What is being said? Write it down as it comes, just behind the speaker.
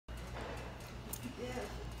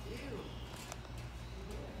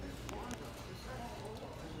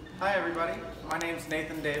Hi everybody, my name is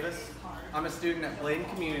Nathan Davis. I'm a student at Bladen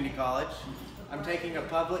Community College. I'm taking a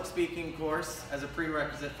public speaking course as a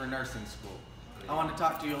prerequisite for nursing school. I want to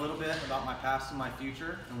talk to you a little bit about my past and my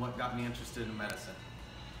future and what got me interested in medicine.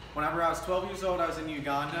 Whenever I was 12 years old, I was in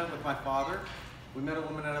Uganda with my father. We met a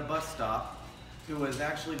woman at a bus stop who was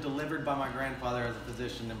actually delivered by my grandfather as a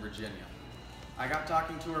physician in Virginia. I got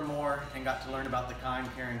talking to her more and got to learn about the kind,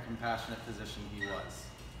 caring, compassionate physician he was.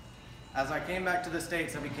 As I came back to the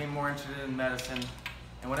States, I became more interested in medicine,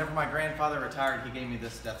 and whenever my grandfather retired, he gave me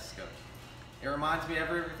this stethoscope. It reminds me of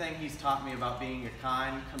everything he's taught me about being a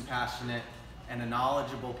kind, compassionate, and a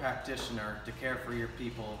knowledgeable practitioner to care for your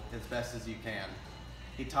people as best as you can.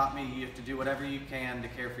 He taught me you have to do whatever you can to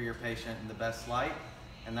care for your patient in the best light,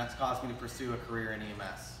 and that's caused me to pursue a career in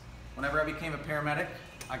EMS. Whenever I became a paramedic,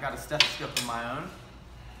 I got a stethoscope of my own,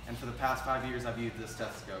 and for the past 5 years I've used this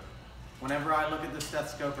stethoscope. Whenever I look at this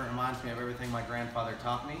stethoscope, it reminds me of everything my grandfather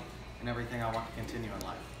taught me and everything I want to continue in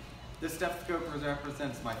life. This stethoscope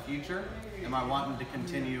represents my future and my wanting to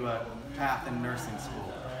continue a path in nursing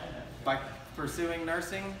school. By pursuing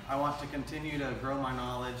nursing, I want to continue to grow my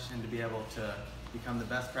knowledge and to be able to become the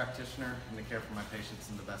best practitioner and to care for my patients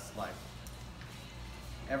in the best life.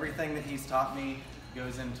 Everything that he's taught me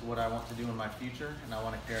goes into what I want to do in my future, and I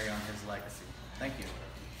want to carry on his legacy. Thank you.